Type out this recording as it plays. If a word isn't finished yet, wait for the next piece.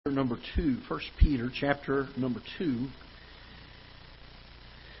Number 2, 1 Peter chapter number 2.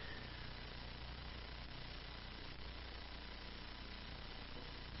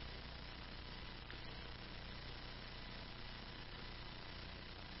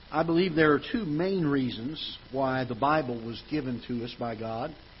 I believe there are two main reasons why the Bible was given to us by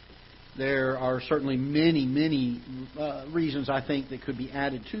God. There are certainly many reasons I think that could be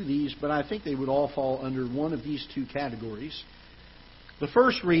added to these, but I think they would all fall under one of these two categories. The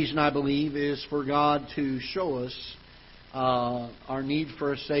first reason, I believe, is for God to show us our need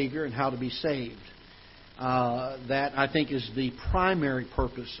for a Savior and how to be saved. That, I think, is the primary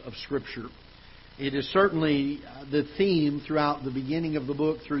purpose of Scripture. It is certainly the theme throughout the beginning of the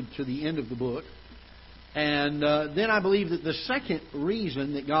book through to the end of the book. And then I believe that the second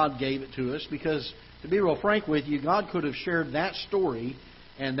reason that God gave it to us, because to be real frank with you, God could have shared that story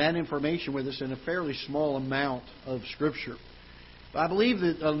and that information with us in a fairly small amount of Scripture. But I believe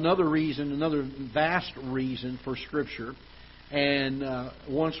that another reason, another vast reason for Scripture, and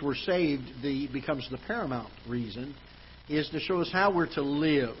once we're saved, becomes the paramount reason, is to show us how we're to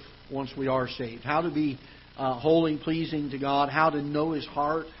live once we are saved. How to be holy, pleasing to God, how to know His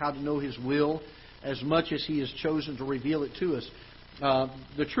heart, how to know His will, as much as He has chosen to reveal it to us.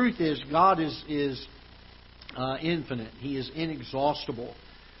 The truth is, God is infinite. He is inexhaustible.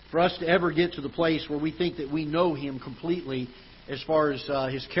 For us to ever get to the place where we think that we know Him completely as far as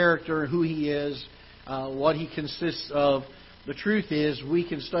His character, who He is, what He consists of, the truth is we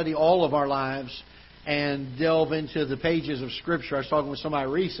can study all of our lives and delve into the pages of Scripture. I was talking with somebody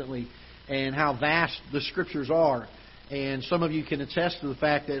recently and how vast the Scriptures are. And some of you can attest to the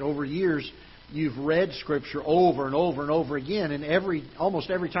fact that over years you've read Scripture over and over and over again, and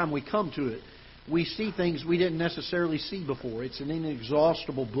almost every time we come to it, we see things we didn't necessarily see before. It's an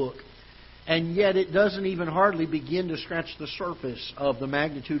inexhaustible book. And yet it doesn't even hardly begin to scratch the surface of the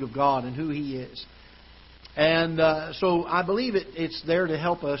magnitude of God and who He is. And so I believe it's there to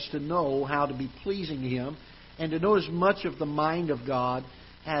help us to know how to be pleasing to Him and to know as much of the mind of God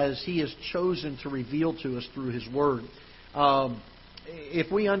as He has chosen to reveal to us through His Word.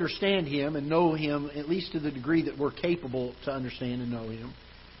 If we understand Him and know Him, at least to the degree that we're capable to understand and know Him,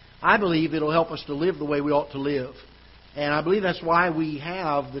 I believe it'll help us to live the way we ought to live. And I believe that's why we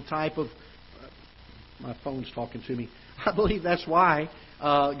have the type of... My phone's talking to me. I believe that's why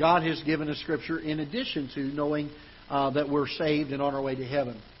God has given us Scripture in addition to knowing that we're saved and on our way to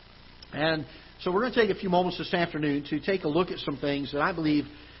heaven. And so we're going to take a few moments this afternoon to take a look at some things that I believe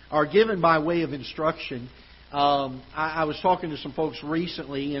are given by way of instruction. I was talking to some folks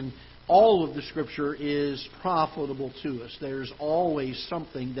recently, and all of the Scripture is profitable to us. There's always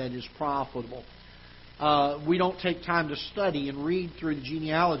something that is profitable. We don't take time to study and read through the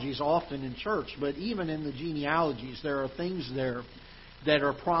genealogies often in church, but even in the genealogies, there are things there that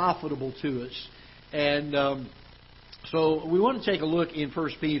are profitable to us. And so we want to take a look in 1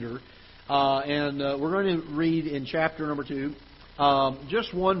 Peter, and we're going to read in chapter number 2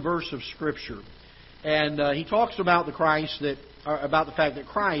 just one verse of Scripture. And he talks about the fact that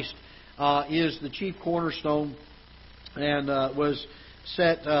Christ is the chief cornerstone and was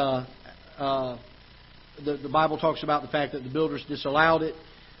set... The Bible talks about the fact that the builders disallowed it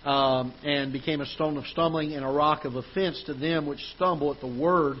and became a stone of stumbling and a rock of offense to them which stumble at the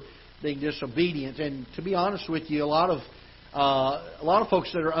word, being disobedient. And to be honest with you, a lot of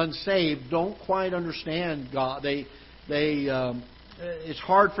folks that are unsaved don't quite understand God. It's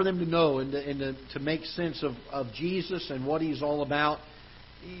hard for them to know and to make sense of Jesus and what He's all about.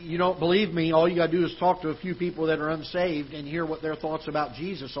 You don't believe me? All you got to do is talk to a few people that are unsaved and hear what their thoughts about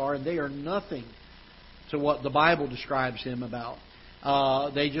Jesus are, and they are nothing to what the Bible describes Him about.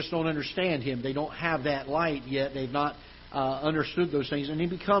 They just don't understand Him. They don't have that light yet. They've not understood those things. And He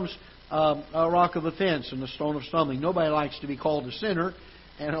becomes a rock of offense and a stone of stumbling. Nobody likes to be called a sinner,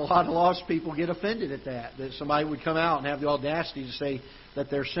 and a lot of lost people get offended at that somebody would come out and have the audacity to say that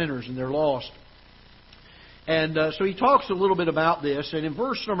they're sinners and they're lost. And so he talks a little bit about this. And in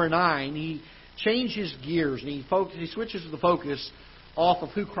verse number 9, he changes gears and he switches the focus off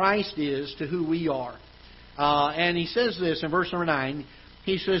of who Christ is to who we are. And he says this in verse number 9.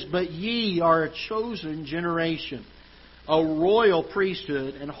 He says, "But ye are a chosen generation, a royal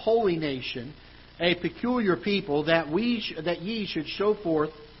priesthood, and holy nation, a peculiar people, that ye should show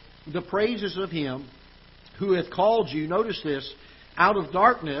forth the praises of Him who hath called you," notice this, "out of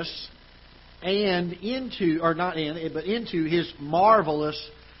darkness and into His marvelous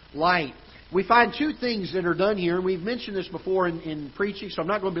light." We find two things that are done here, and we've mentioned this before in preaching, so I'm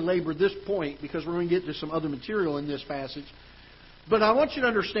not going to belabor this point because we're going to get to some other material in this passage. But I want you to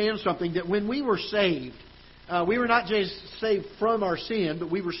understand something, that when we were saved, We were not just saved from our sin,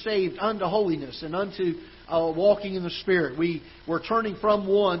 but we were saved unto holiness and unto walking in the Spirit. We were turning from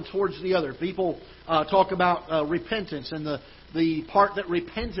one towards the other. People talk about repentance and the part that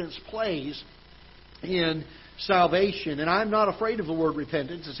repentance plays in salvation. And I'm not afraid of the word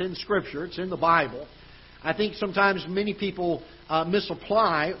repentance. It's in Scripture. It's in the Bible. I think sometimes many people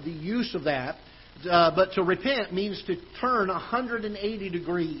misapply the use of that. But to repent means to turn 180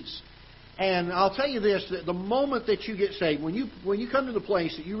 degrees. And I'll tell you this, that the moment that you get saved, when you come to the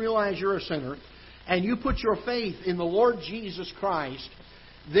place that you realize you're a sinner and you put your faith in the Lord Jesus Christ,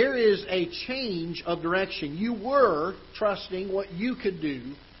 there is a change of direction. You were trusting what you could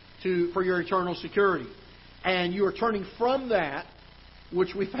do for your eternal security. And you are turning from that,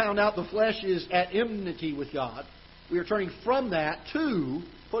 which we found out the flesh is at enmity with God. We are turning from that to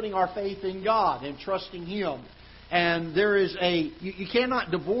putting our faith in God and trusting Him. And there is you cannot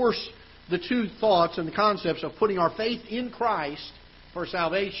divorce the two thoughts and the concepts of putting our faith in Christ for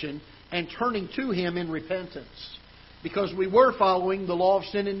salvation and turning to Him in repentance. Because we were following the law of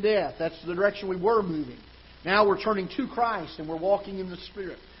sin and death. That's the direction we were moving. Now we're turning to Christ and we're walking in the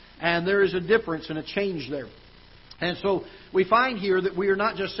Spirit. And there is a difference and a change there. And so we find here that we are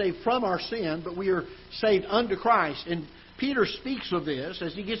not just saved from our sin, but we are saved unto Christ. And Peter speaks of this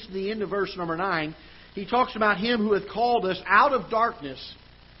as he gets to the end of verse number 9. He talks about Him who hath called us out of darkness.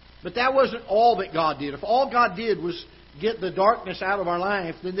 But that wasn't all that God did. If all God did was get the darkness out of our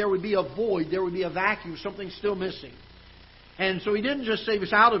life, then there would be a void, there would be a vacuum, something still missing. And so He didn't just save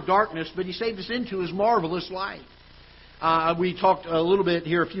us out of darkness, but He saved us into His marvelous light. We talked a little bit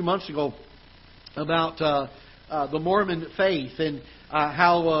here a few months ago about the Mormon faith and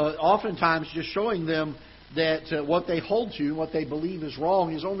how oftentimes just showing them that what they hold to, what they believe is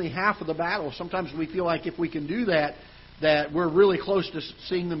wrong, is only half of the battle. Sometimes we feel like if we can do that, that we're really close to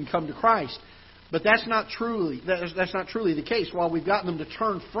seeing them come to Christ. But that's not truly the case. While we've gotten them to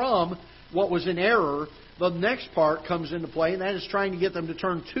turn from what was in error, the next part comes into play, and that is trying to get them to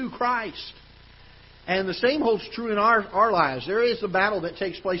turn to Christ. And the same holds true in our lives. There is a battle that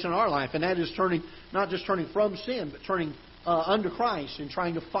takes place in our life, and that is not just turning from sin, but turning unto Christ and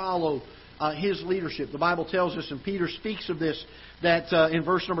trying to follow His leadership. The Bible tells us, and Peter speaks of this, that in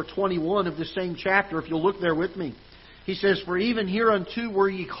verse number 21 of this same chapter, if you'll look there with me, he says, "For even hereunto were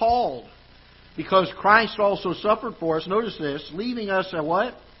ye called, because Christ also suffered for us," notice this, "leaving us a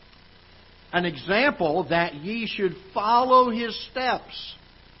what? An example that ye should follow His steps."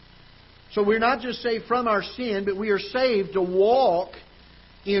 So we're not just saved from our sin, but we are saved to walk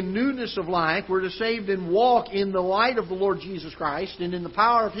in newness of life. We're saved and walk in the light of the Lord Jesus Christ and in the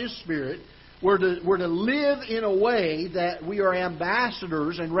power of His Spirit. We're to live in a way that we are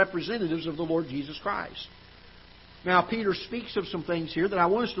ambassadors and representatives of the Lord Jesus Christ. Now, Peter speaks of some things here that I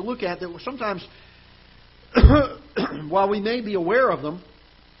want us to look at that sometimes, while we may be aware of them,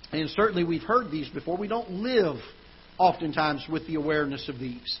 and certainly we've heard these before, we don't live oftentimes with the awareness of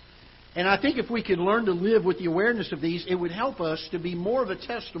these. And I think if we could learn to live with the awareness of these, it would help us to be more of a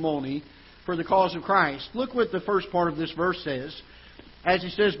testimony for the cause of Christ. Look what the first part of this verse says. As he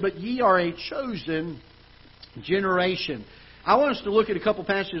says, "But ye are a chosen generation." I want us to look at a couple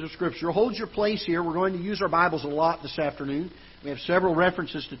passages of Scripture. Hold your place here. We're going to use our Bibles a lot this afternoon. We have several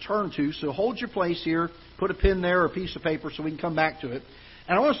references to turn to, so hold your place here. Put a pen there or a piece of paper so we can come back to it.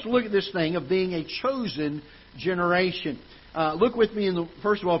 And I want us to look at this thing of being a chosen generation. Look with me,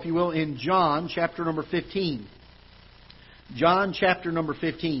 first of all, if you will, in John chapter number 15. John chapter number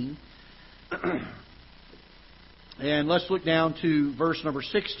 15. And let's look down to verse number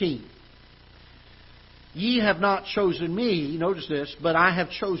 16. "Ye have not chosen me," notice this, "but I have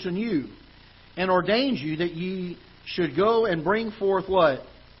chosen you, and ordained you that ye should go and bring forth" what?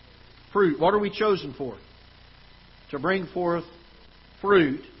 Fruit. What are we chosen for? To bring forth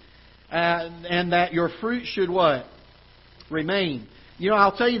fruit, and that your fruit should what? Remain. You know,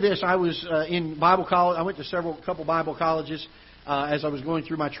 I'll tell you this. I was in Bible college. I went to a couple Bible colleges as I was going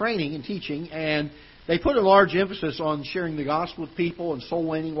through my training and teaching, and they put a large emphasis on sharing the gospel with people and soul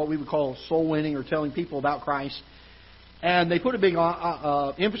winning, what we would call soul winning or telling people about Christ. And they put a big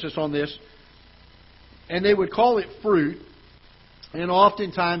emphasis on this, and they would call it fruit. And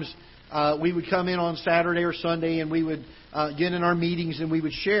oftentimes we would come in on Saturday or Sunday, and we would get in our meetings, and we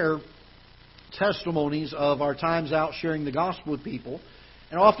would share testimonies of our times out sharing the gospel with people.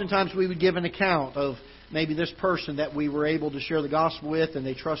 And oftentimes we would give an account of maybe this person that we were able to share the gospel with, and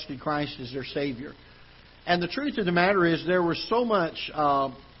they trusted Christ as their Savior. And the truth of the matter is there was so much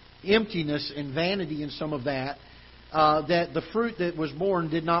emptiness and vanity in some of that, that the fruit that was born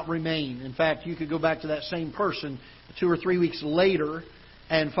did not remain. In fact, you could go back to that same person 2 or 3 weeks later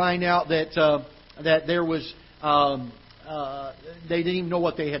and find out that that there was... they didn't even know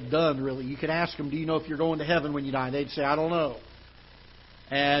what they had done, really. You could ask them, do you know if you're going to heaven when you die? They'd say, I don't know.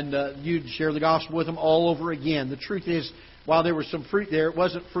 And you'd share the gospel with them all over again. The truth is, while there was some fruit there, it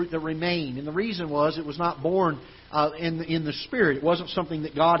wasn't fruit that remained. And the reason was it was not born in the Spirit. It wasn't something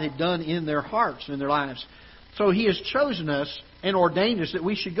that God had done in their hearts and in their lives. So He has chosen us and ordained us that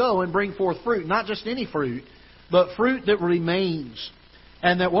we should go and bring forth fruit. Not just any fruit, but fruit that remains.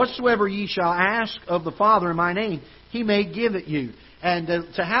 And that whatsoever ye shall ask of the Father in my name, He may give it you. And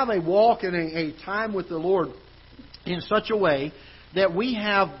to have a walk and a time with the Lord in such a way that we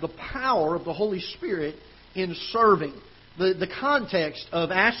have the power of the Holy Spirit in serving. The context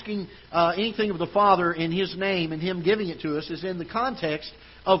of asking anything of the Father in His name and Him giving it to us is in the context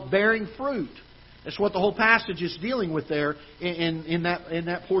of bearing fruit. That's what the whole passage is dealing with there in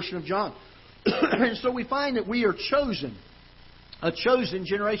that portion of John. And so we find that we are chosen. A chosen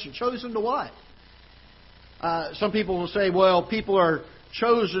generation. Chosen to what? Some people will say, well, people are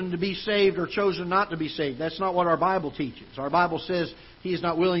chosen to be saved or chosen not to be saved. That's not what our Bible teaches. Our Bible says He is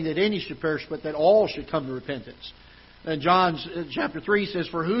not willing that any should perish, but that all should come to repentance. And John chapter 3 says,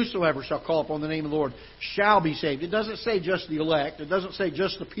 for whosoever shall call upon the name of the Lord shall be saved. It doesn't say just the elect. It doesn't say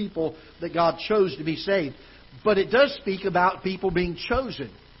just the people that God chose to be saved. But it does speak about people being chosen.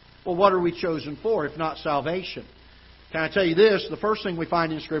 Well, what are we chosen for if not salvation? Can I tell you this? The first thing we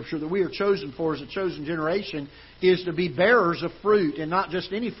find in Scripture that we are chosen for as a chosen generation is to be bearers of fruit, and not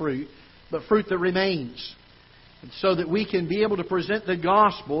just any fruit, but fruit that remains. And so that we can be able to present the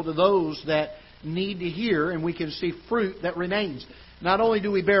gospel to those that need to hear, and we can see fruit that remains. Not only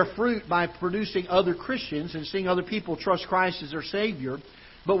do we bear fruit by producing other Christians and seeing other people trust Christ as their Savior,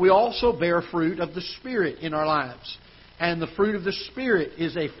 but we also bear fruit of the Spirit in our lives. And the fruit of the Spirit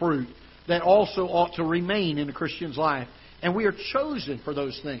is a fruit that also ought to remain in a Christian's life. And we are chosen for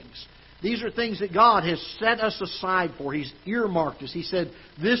those things. These are things that God has set us aside for. He's earmarked us. He said,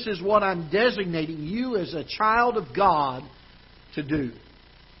 this is what I'm designating you as a child of God to do.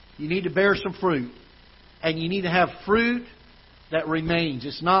 You need to bear some fruit. And you need to have fruit that remains.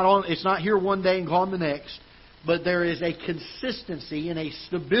 It's not here one day and gone the next. But there is a consistency and a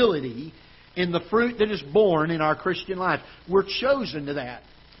stability in the fruit that is born in our Christian life. We're chosen to that.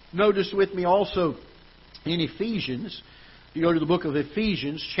 Notice with me also in Ephesians, you go to the book of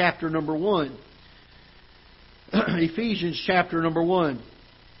Ephesians, chapter number 1. Ephesians, chapter number 1.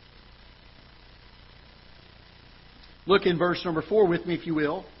 Look in verse number 4 with me, if you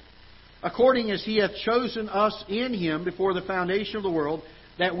will. According as He hath chosen us in Him before the foundation of the world,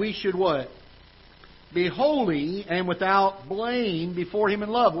 that we should what? Be holy and without blame before Him in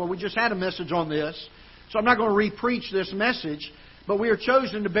love. Well, we just had a message on this, so I'm not going to re-preach this message. But we are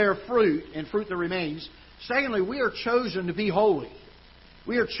chosen to bear fruit, and fruit that remains. Secondly, we are chosen to be holy.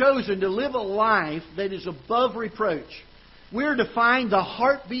 We are chosen to live a life that is above reproach. We are to find the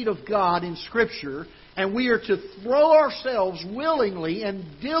heartbeat of God in Scripture, and we are to throw ourselves willingly and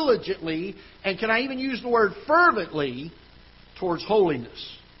diligently, and can I even use the word fervently, towards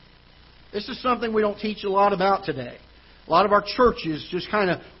holiness. This is something we don't teach a lot about today. A lot of our churches just kind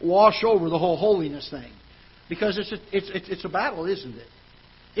of wash over the whole holiness thing. Because it's a battle, isn't it?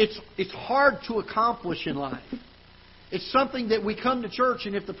 It's hard to accomplish in life. It's something that we come to church,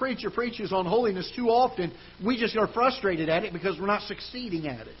 and if the preacher preaches on holiness too often, we just are frustrated at it because we're not succeeding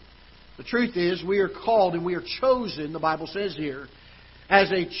at it. The truth is, we are called and we are chosen, the Bible says here, as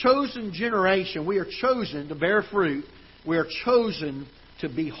a chosen generation. We are chosen to bear fruit. We are chosen to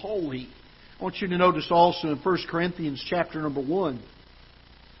be holy. I want you to notice also in 1 Corinthians chapter number 1.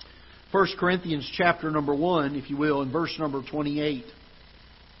 1 Corinthians chapter number 1, if you will, in verse number 28.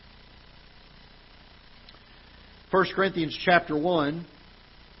 1 Corinthians chapter 1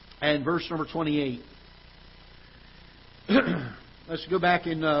 and verse number 28. Let's go back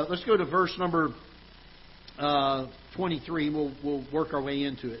and let's go to verse number 23. We'll work our way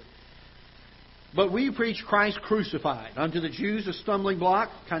into it. But we preach Christ crucified. Unto the Jews a stumbling block.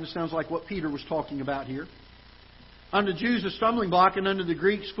 Kind of sounds like what Peter was talking about here. Unto Jews a stumbling block, and unto the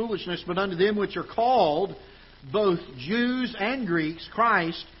Greeks foolishness, but unto them which are called, both Jews and Greeks,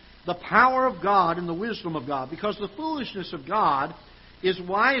 Christ, the power of God and the wisdom of God. Because the foolishness of God is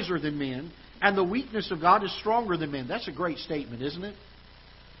wiser than men, and the weakness of God is stronger than men. That's a great statement, isn't it?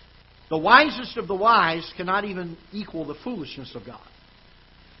 The wisest of the wise cannot even equal the foolishness of God.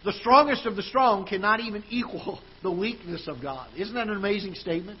 The strongest of the strong cannot even equal the weakness of God. Isn't that an amazing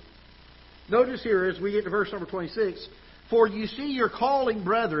statement? Notice here as we get to verse number 26, for you see your calling,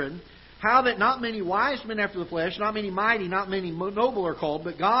 brethren, how that not many wise men after the flesh, not many mighty, not many noble are called,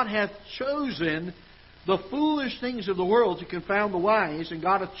 but God hath chosen the foolish things of the world to confound the wise, and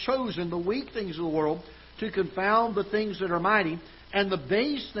God hath chosen the weak things of the world to confound the things that are mighty, and the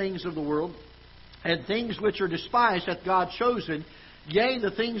base things of the world, and things which are despised hath God chosen, yea,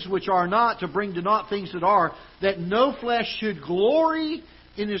 the things which are not, to bring to naught things that are, that no flesh should glory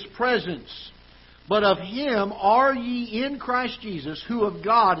in His presence. But of Him are ye in Christ Jesus, who of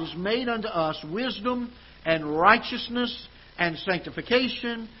God is made unto us wisdom and righteousness and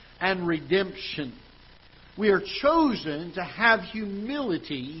sanctification and redemption. We are chosen to have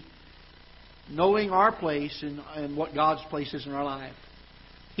humility, knowing our place and what God's place is in our life.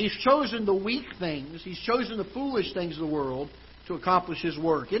 He's chosen the weak things. He's chosen the foolish things of the world to accomplish His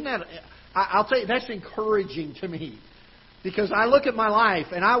work. Isn't that? I'll tell you, that's encouraging to me. Because I look at my life,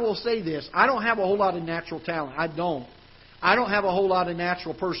 and I will say this, I don't have a whole lot of natural talent. I don't. I don't have a whole lot of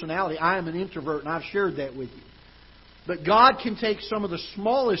natural personality. I am an introvert, and I've shared that with you. But God can take some of the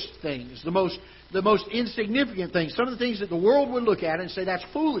smallest things, the most insignificant things, some of the things that the world would look at and say that's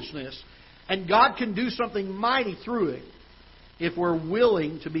foolishness, and God can do something mighty through it if we're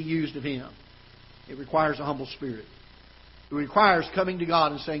willing to be used of Him. It requires a humble spirit. It requires coming to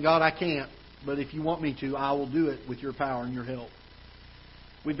God and saying, God, I can't, but if you want me to, I will do it with your power and your help.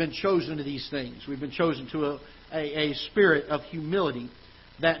 We've been chosen to these things. We've been chosen to a spirit of humility,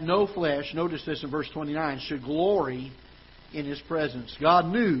 that no flesh, notice this in verse 29, should glory in His presence. God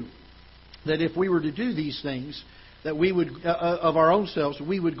knew that if we were to do these things, that we would, of our own selves,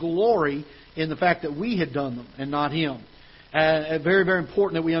 we would glory in the fact that we had done them and not Him. And very, very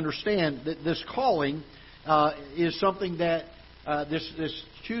important that we understand that this calling is something that this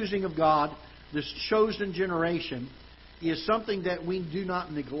choosing of God, this chosen generation, is something that we do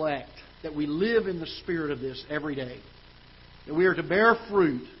not neglect, that we live in the spirit of this every day. That we are to bear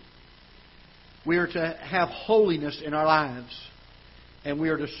fruit. We are to have holiness in our lives. And we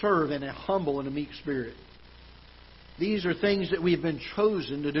are to serve in a humble and a meek spirit. These are things that we've been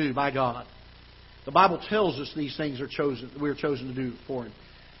chosen to do by God. The Bible tells us these things are chosen. We are chosen to do for Him.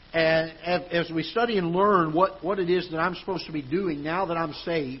 And as we study and learn what it is that I'm supposed to be doing now that I'm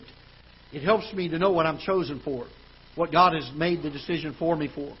saved, it helps me to know what I'm chosen for, what God has made the decision for me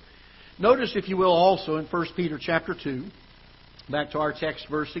for. Notice, if you will, also in 1 Peter chapter 2, back to our text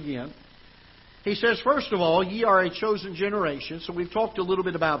verse again. He says, first of all, ye are a chosen generation. So we've talked a little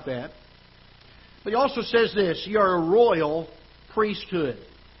bit about that. But he also says this, ye are a royal priesthood.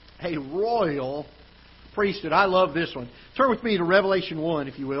 A royal priesthood. I love this one. Turn with me to Revelation 1,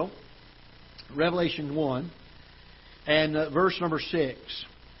 if you will. Revelation 1 and verse number 6.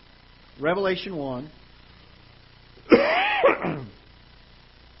 Revelation 1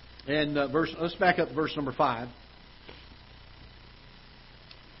 and let's back up to verse number 5.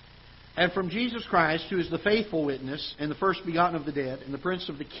 And from Jesus Christ, who is the faithful witness, and the first begotten of the dead, and the prince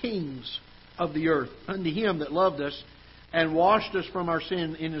of the kings of the earth, unto Him that loved us, and washed us from our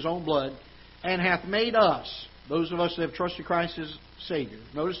sin in His own blood, and hath made us, those of us that have trusted Christ as Savior,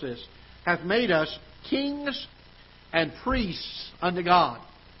 notice this, hath made us kings and priests unto God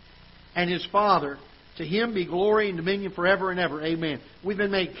and His Father. To Him be glory and dominion forever and ever. Amen. We've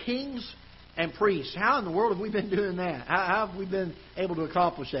been made kings and priests. How in the world have we been doing that? How have we been able to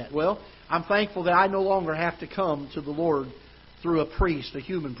accomplish that? Well, I'm thankful that I no longer have to come to the Lord through a priest, a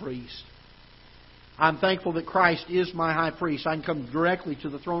human priest. I'm thankful that Christ is my high priest. I can come directly to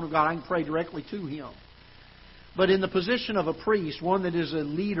the throne of God. I can pray directly to Him. But in the position of a priest, one that is a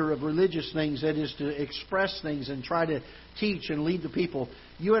leader of religious things, that is to express things and try to teach and lead the people,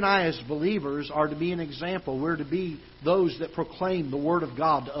 you and I as believers are to be an example. We're to be those that proclaim the Word of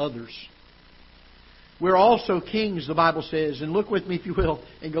God to others. We're also kings, the Bible says. And look with me, if you will,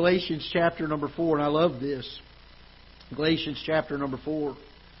 in Galatians chapter number 4. And I love this. Galatians chapter number 4.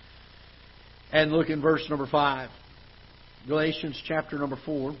 And look in verse number 5. Galatians chapter number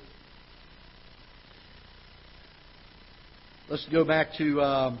 4. Let's go back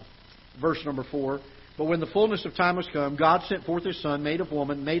to verse number 4. But when the fullness of time was come, God sent forth His Son, made of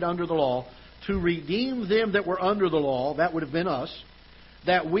woman, made under the law, to redeem them that were under the law, that would have been us,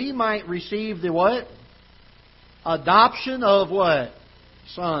 that we might receive the what? Adoption of what?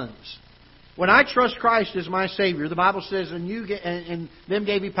 Sons. When I trust Christ as my Savior, the Bible says, and them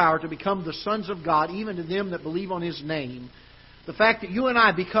gave you power to become the sons of God, even to them that believe on His name. The fact that you and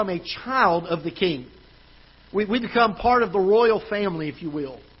I become a child of the King. We become part of the royal family, if you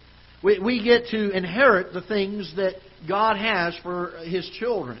will. We get to inherit the things that God has for His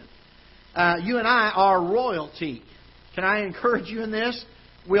children. You and I are royalty. Can I encourage you in this?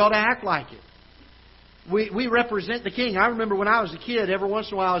 We ought to act like it. We represent the King. I remember when I was a kid, every once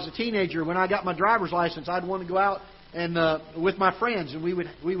in a while as a teenager, when I got my driver's license, I'd want to go out and with my friends, and we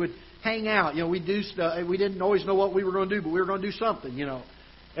would hang out. We'd do stuff. We didn't always know what we were going to do, but we were going to do something,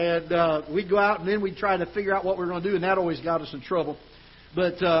 And we'd go out and then we'd try to figure out what we were going to do, and that always got us in trouble.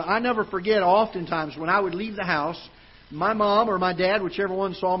 But I never forget, oftentimes when I would leave the house, my mom or my dad, whichever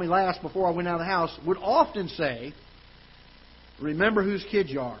one saw me last before I went out of the house, would often say, remember whose kids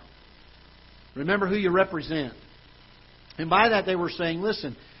you are. Remember who you represent. And by that they were saying,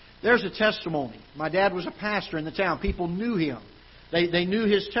 listen, there's a testimony. My dad was a pastor in the town. People knew him. They knew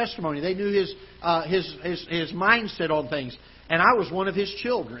his testimony. They knew his mindset on things. And I was one of his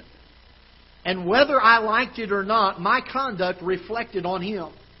children. And whether I liked it or not, my conduct reflected on him.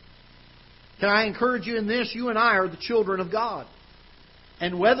 Can I encourage you in this? You and I are the children of God.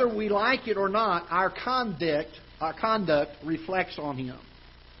 And whether we like it or not, our conduct reflects on him.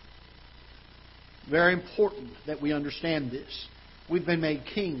 Very important that we understand this. We've been made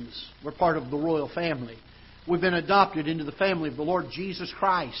kings. We're part of the royal family. We've been adopted into the family of the Lord Jesus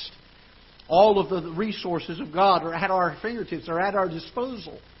Christ. All of the resources of God are at our fingertips, are at our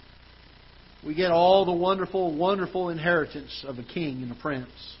disposal. We get all the wonderful, wonderful inheritance of a king and a prince.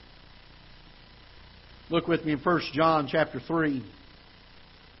 Look with me in 1 John chapter 3.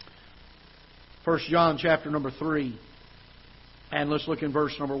 1 John chapter number 3. And let's look in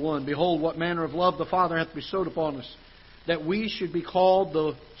verse number 1. Behold, what manner of love the Father hath bestowed upon us, that we should be called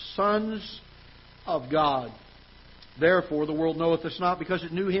the sons of God. Therefore the world knoweth us not, because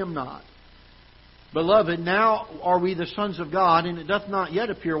it knew Him not. Beloved, now are we the sons of God, and it doth not yet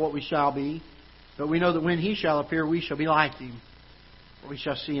appear what we shall be. But we know that when He shall appear, we shall be like Him. For we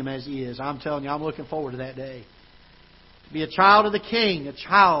shall see Him as He is. I'm telling you, I'm looking forward to that day. To be a child of the King, a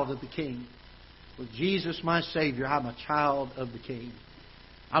child of the King. With Jesus my Savior, I'm a child of the King.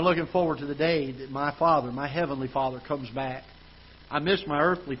 I'm looking forward to the day that my Father, my Heavenly Father, comes back. I miss my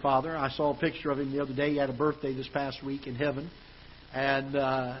earthly father. I saw a picture of him the other day. He had a birthday this past week in heaven. And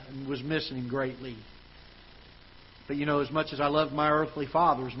was missing him greatly. But as much as I love my earthly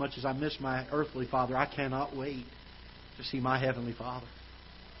father, as much as I miss my earthly father, I cannot wait to see my Heavenly Father.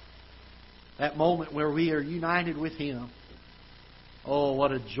 That moment where we are united with Him. Oh,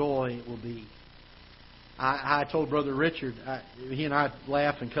 what a joy it will be. I told Brother Richard, he and I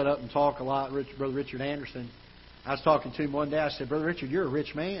laugh and cut up and talk a lot, Brother Richard Anderson. I was talking to him one day. I said, Brother Richard, you're a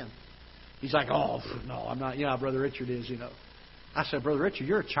rich man. He's like, oh, no, I'm not. You know how Brother Richard is, I said, Brother Richard,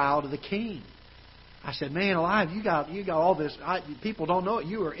 you're a child of the King. I said, man alive, you got all this. People don't know it.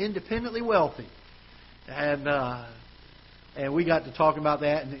 You are independently wealthy. And we got to talking about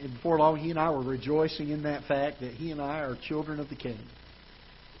that. And before long, he and I were rejoicing in that fact that he and I are children of the King.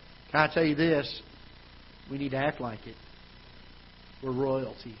 Can I tell you this? We need to act like it. We're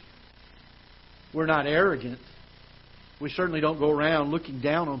royalty. We're not arrogant. We certainly don't go around looking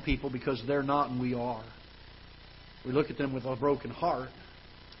down on people because they're not and we are. We look at them with a broken heart,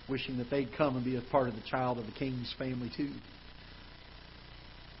 wishing that they'd come and be a part of the child of the King's family too.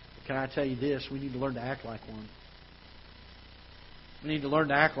 But can I tell you this? We need to learn to act like one. We need to learn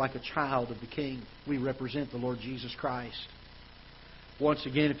to act like a child of the King. We represent the Lord Jesus Christ. Once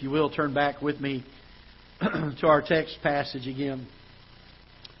again, if you will, turn back with me to our text passage again.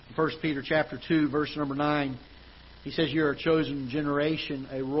 1 Peter chapter 2, verse number 9. He says, you're a chosen generation,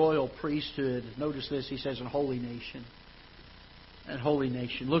 a royal priesthood. Notice this, he says, a holy nation. And holy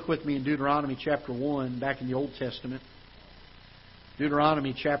nation. Look with me in Deuteronomy chapter 1, back in the Old Testament.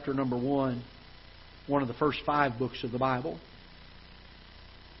 Deuteronomy chapter number 1, one of the first 5 books of the Bible.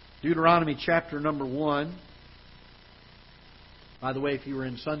 Deuteronomy chapter number 1. By the way, if you were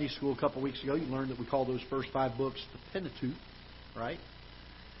in Sunday school a couple of weeks ago, you learned that we call those first 5 books the Pentateuch, right?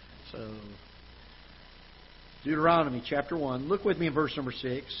 So, Deuteronomy chapter 1. Look with me in verse number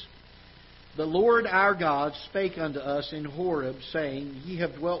 6. The Lord our God spake unto us in Horeb, saying, Ye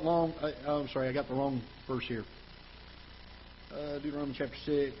have dwelt long... I'm sorry, I got the wrong verse here. Deuteronomy chapter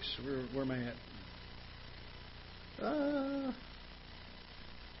 6. Where am I at?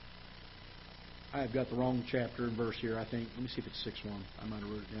 I've got the wrong chapter and verse here, I think. Let me see if it's 6:1. I might have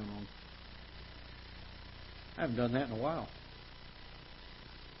wrote it down wrong. I haven't done that in a while.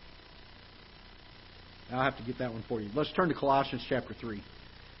 I'll have to get that one for you. Let's turn to Colossians chapter 3.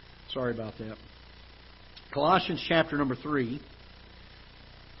 Sorry about that. Colossians chapter number 3.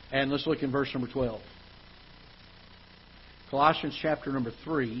 And let's look in verse number 12. Colossians chapter number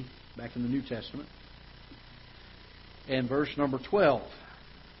 3, back in the New Testament. And verse number 12.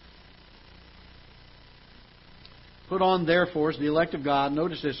 Put on, therefore, as the elect of God,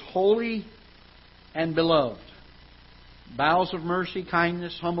 notice this, holy and beloved, bowels of mercy,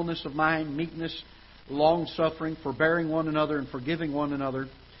 kindness, humbleness of mind, meekness, long-suffering, forbearing one another and forgiving one another.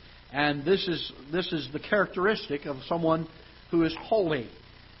 And this is the characteristic of someone who is holy.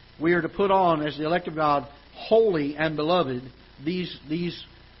 We are to put on, as the elect of God, holy and beloved, these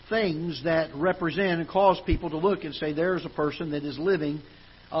things that represent and cause people to look and say, there's a person that is living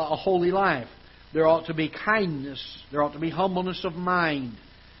a holy life. There ought to be kindness. There ought to be humbleness of mind.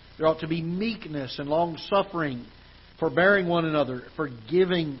 There ought to be meekness and long-suffering, forbearing one another,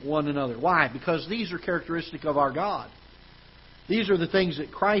 forgiving one another. Why? Because these are characteristic of our God. These are the things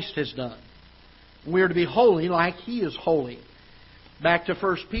that Christ has done. We are to be holy like He is holy. Back to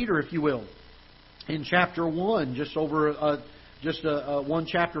 1 Peter, if you will. In chapter 1, just one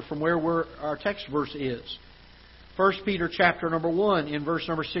chapter from where our text verse is. 1 Peter chapter number 1, in verse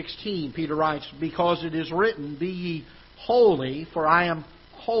number 16, Peter writes, "Because it is written, Be ye holy, for I am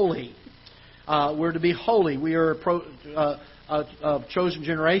holy." We're to be holy. We are a chosen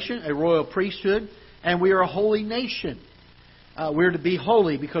generation, a royal priesthood, and we are a holy nation. We're to be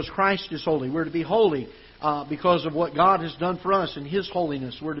holy because Christ is holy. We're to be holy because of what God has done for us and His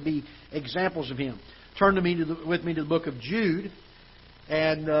holiness. We're to be examples of Him. Turn with me to the book of Jude.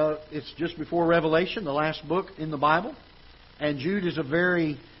 And it's just before Revelation, the last book in the Bible. And Jude is a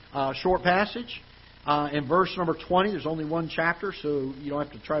very short passage. In verse number 20, there's only one chapter, so you don't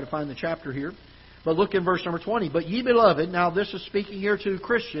have to try to find the chapter here. But look in verse number 20. "But ye beloved," now this is speaking here to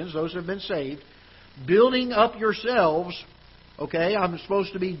Christians, those who have been saved, "building up yourselves." Okay, I'm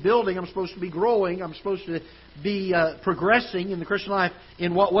supposed to be building, I'm supposed to be growing, I'm supposed to be progressing in the Christian life.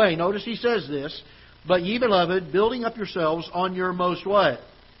 In what way? Notice he says this. "But ye beloved, building up yourselves on your most" what?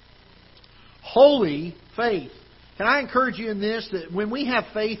 Holy faith. Can I encourage you in this, that when we have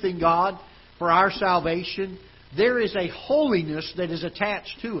faith in God for our salvation, there is a holiness that is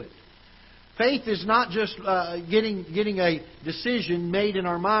attached to it. Faith is not just getting a decision made in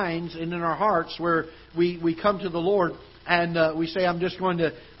our minds and in our hearts where we come to the Lord and we say, I'm going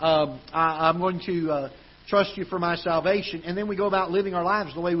to trust you for my salvation, and then we go about living our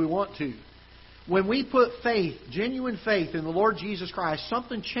lives the way we want to. When we put faith, genuine faith in the Lord Jesus Christ,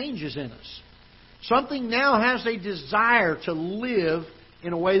 something changes in us. Something now has a desire to live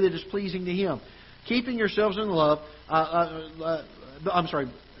in a way that is pleasing to Him. Keeping yourselves in love.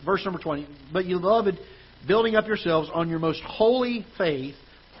 Verse number 20. "But ye beloved, building up yourselves on your most holy faith,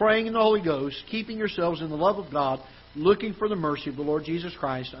 praying in the Holy Ghost, keeping yourselves in the love of God, looking for the mercy of the Lord Jesus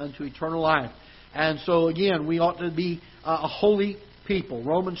Christ unto eternal life." And so again, we ought to be a holy people.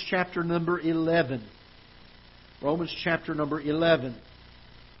 Romans chapter number 11. Romans chapter number 11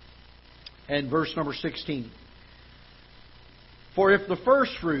 and verse number 16. "For if the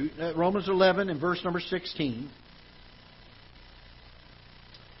first fruit," Romans 11 and verse number 16.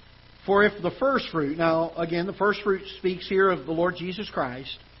 "For if the first fruit," now again, the first fruit speaks here of the Lord Jesus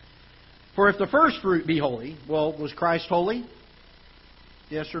Christ. "For if the first fruit be holy," well, was Christ holy?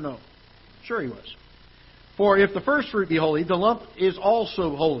 Yes or no? Sure He was. "For if the first fruit be holy, the lump is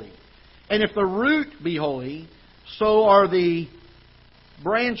also holy. And if the root be holy, so are the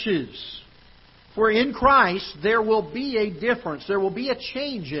branches. For in Christ there will be a difference. There will be a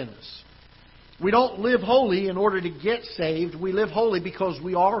change in us. We don't live holy in order to get saved. We live holy because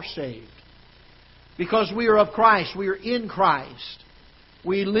we are saved. Because we are of Christ. We are in Christ.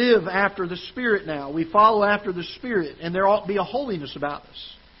 We live after the Spirit now. We follow after the Spirit. And there ought to be a holiness about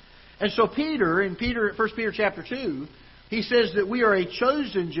us. And so Peter, in 1 Peter chapter 2, he says that we are a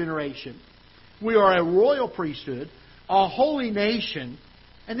chosen generation. We are a royal priesthood, a holy nation.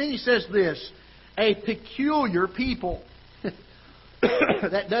 And then he says this, a peculiar people.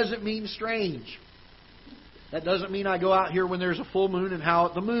 That doesn't mean strange. That doesn't mean I go out here when there's a full moon and howl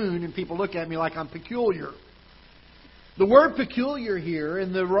at the moon and people look at me like I'm peculiar. The word peculiar here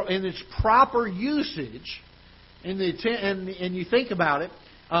in its proper usage, and you think about it,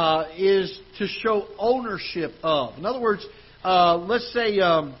 is to show ownership of. In other words, let's say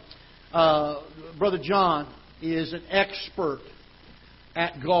Brother John is an expert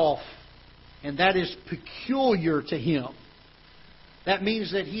at golf, and that is peculiar to him. That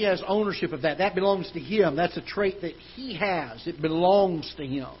means that he has ownership of that. That belongs to him. That's a trait that he has. It belongs to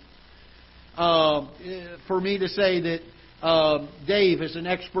him. For me to say that Dave is an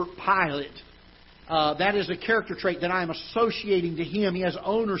expert pilot, that is a character trait that I am associating to him. He has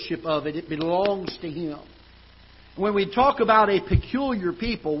ownership of it. It belongs to him. When we talk about a peculiar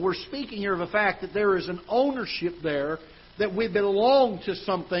people, we're speaking here of the fact that there is an ownership there, that we belong to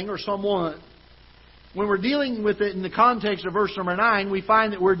something or someone. When we're dealing with it in the context of verse number 9, we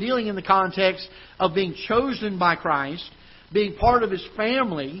find that we're dealing in the context of being chosen by Christ, being part of His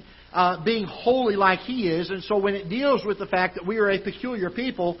family, being holy like He is. And so when it deals with the fact that we are a peculiar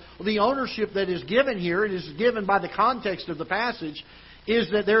people, the ownership that is given here, it is given by the context of the passage, is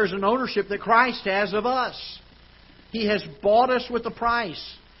that there is an ownership that Christ has of us. He has bought us with a price.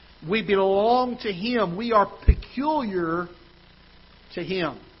 We belong to Him. We are peculiar to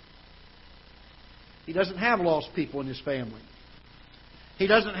Him. He doesn't have lost people in His family. He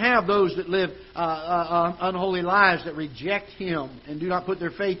doesn't have those that live unholy lives that reject Him and do not put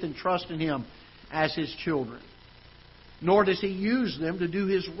their faith and trust in Him as His children. Nor does He use them to do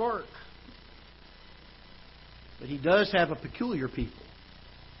His work. But He does have a peculiar people.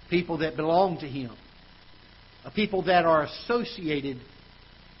 People that belong to Him. A people that are associated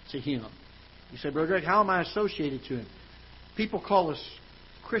to Him. You say, Brother Greg, how am I associated to Him? People call us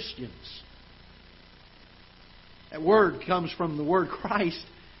Christians. That word comes from the word Christ,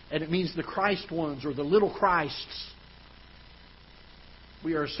 and it means the Christ ones or the little Christs.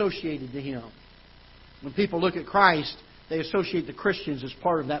 We are associated to Him. When people look at Christ, they associate the Christians as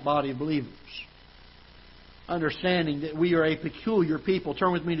part of that body of believers. Understanding that we are a peculiar people.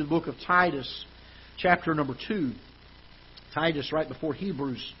 Turn with me to the book of Titus, chapter number 2. Titus, right before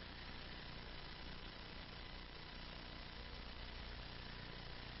Hebrews.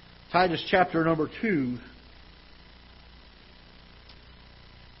 Titus, chapter number 2.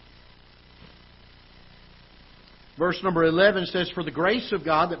 Verse number 11 says, For the grace of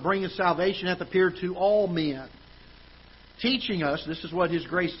God that bringeth salvation hath appeared to all men, teaching us, this is what His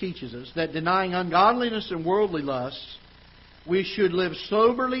grace teaches us, that denying ungodliness and worldly lusts, we should live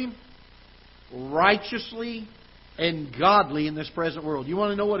soberly, righteously, and godly in this present world. You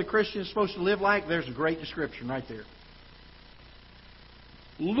want to know what a Christian is supposed to live like? There's a great description right there.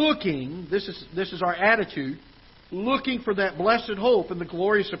 Looking, this is our attitude, looking for that blessed hope and the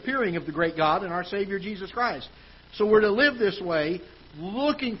glorious appearing of the great God and our Savior Jesus Christ. So we're to live this way,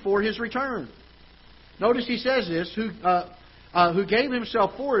 looking for His return. Notice he says this, who gave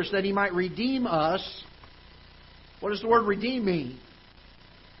Himself for us that He might redeem us. What does the word redeem mean?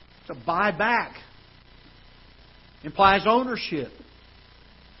 To buy back. Implies ownership.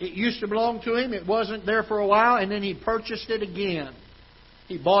 It used to belong to Him. It wasn't there for a while, and then He purchased it again.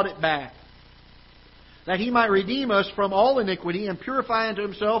 He bought it back. That He might redeem us from all iniquity and purify unto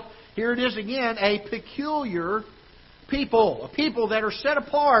Himself, here it is again, a peculiar people. A people that are set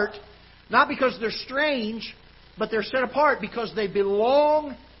apart, not because they're strange, but they're set apart because they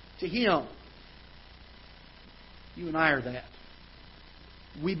belong to Him. You and I are that.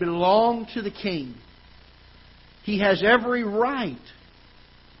 We belong to the King. He has every right.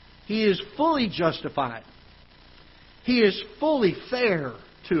 He is fully justified. He is fully fair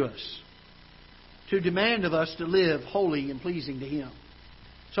to us to demand of us to live holy and pleasing to Him.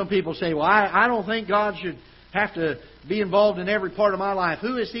 Some people say, well, I don't think God should have to be involved in every part of my life.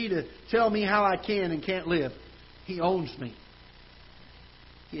 Who is He to tell me how I can and can't live? He owns me.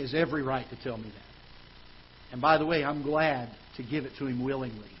 He has every right to tell me that. And by the way, I'm glad to give it to Him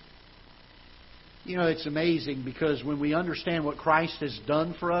willingly. You know, it's amazing because when we understand what Christ has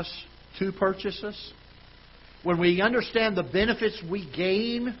done for us to purchase us, when we understand the benefits we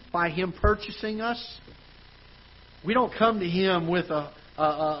gain by Him purchasing us, we don't come to Him with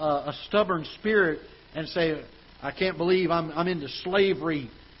a stubborn spirit and say, I can't believe I'm into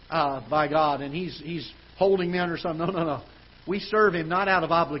slavery by God and He's holding me under something. No. We serve Him not out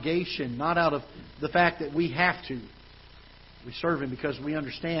of obligation, not out of the fact that we have to. We serve Him because we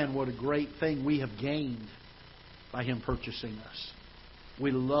understand what a great thing we have gained by Him purchasing us. We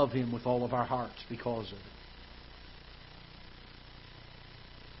love Him with all of our hearts because of it.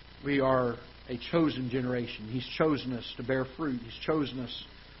 We are a chosen generation. He's chosen us to bear fruit. He's chosen us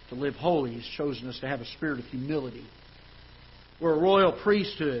to live holy. He's chosen us to have a spirit of humility. We're a royal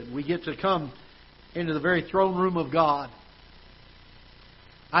priesthood. We get to come into the very throne room of God.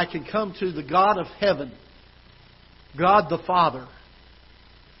 I can come to the God of heaven, God the Father,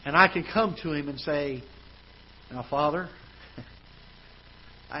 and I can come to Him and say, now, Father,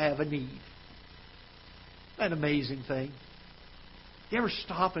 I have a need. Isn't that an amazing thing? You ever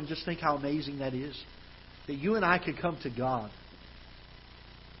stop and just think how amazing that is? That you and I could come to God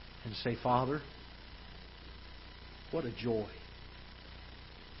and say, Father, what a joy.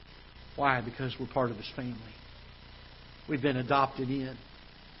 Why? Because we're part of His family. We've been adopted in.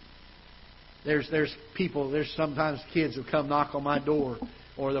 There's people, there's sometimes kids who come knock on my door,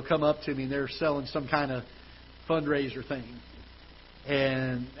 or they'll come up to me and they're selling some kind of fundraiser thing.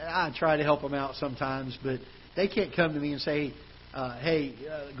 And I try to help them out sometimes, but they can't come to me and say, hey,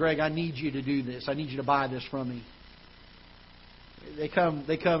 Greg, I need you to do this. I need you to buy this from me. They come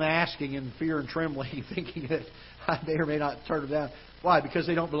asking in fear and trembling, thinking that I may or may not turn them down. Why? Because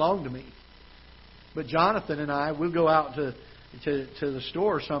they don't belong to me. But Jonathan and I, we'll go out to the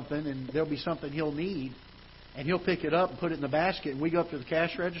store or something, and there'll be something he'll need, and he'll pick it up and put it in the basket, and we go up to the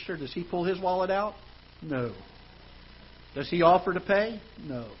cash register. Does he pull his wallet out? No. Does he offer to pay?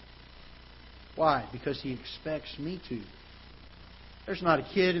 No. Why? Because He expects me to. There's not a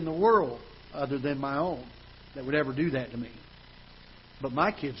kid in the world other than my own that would ever do that to me. But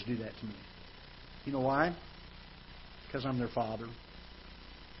my kids do that to me. You know why? Because I'm their father.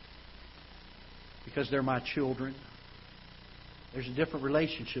 Because they're my children. There's a different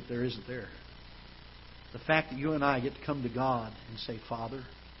relationship there, isn't there? The fact that you and I get to come to God and say, Father,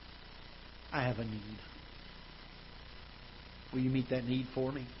 I have a need. Will you meet that need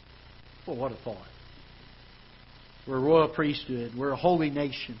for me? Well, what a thought. We're a royal priesthood. We're a holy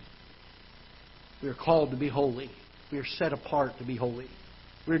nation. We are called to be holy. We are set apart to be holy.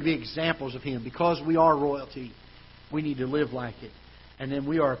 We're to be examples of Him. Because we are royalty, we need to live like it. And then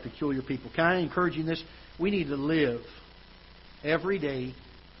we are a peculiar people. Can I encourage you in this? We need to live every day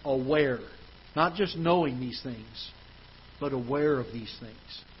aware. Not just knowing these things, but aware of these things.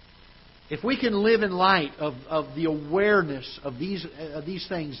 If we can live in light of the awareness of these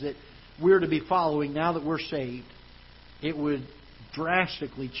things that we're to be following now that we're saved, it would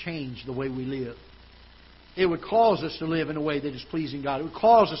drastically change the way we live. It would cause us to live in a way that is pleasing God. It would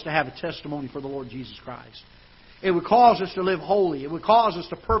cause us to have a testimony for the Lord Jesus Christ. It would cause us to live holy. It would cause us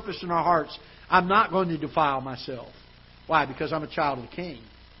to purpose in our hearts, I'm not going to defile myself. Why? Because I'm a child of the King.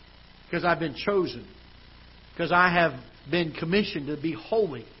 Because I've been chosen. Because I have been commissioned to be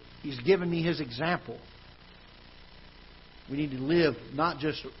holy. He's given me His example. We need to live not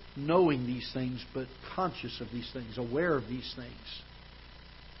just knowing these things, but conscious of these things, aware of these things,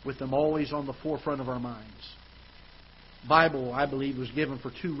 with them always on the forefront of our minds. The Bible, I believe, was given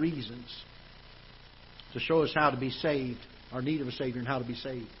for two reasons. To show us how to be saved, our need of a Savior and how to be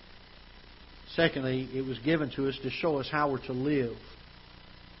saved. Secondly, it was given to us to show us how we're to live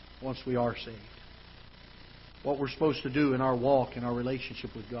once we are saved. What we're supposed to do in our walk, in our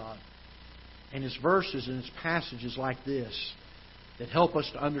relationship with God. And it's verses and it's passages like this that help us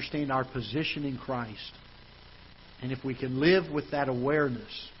to understand our position in Christ. And if we can live with that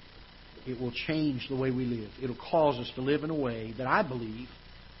awareness, it will change the way we live. It'll cause us to live in a way that I believe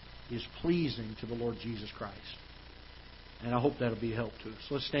is pleasing to the Lord Jesus Christ. And I hope that'll be a help to us.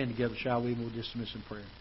 Let's stand together, shall we? And we'll dismiss in prayer.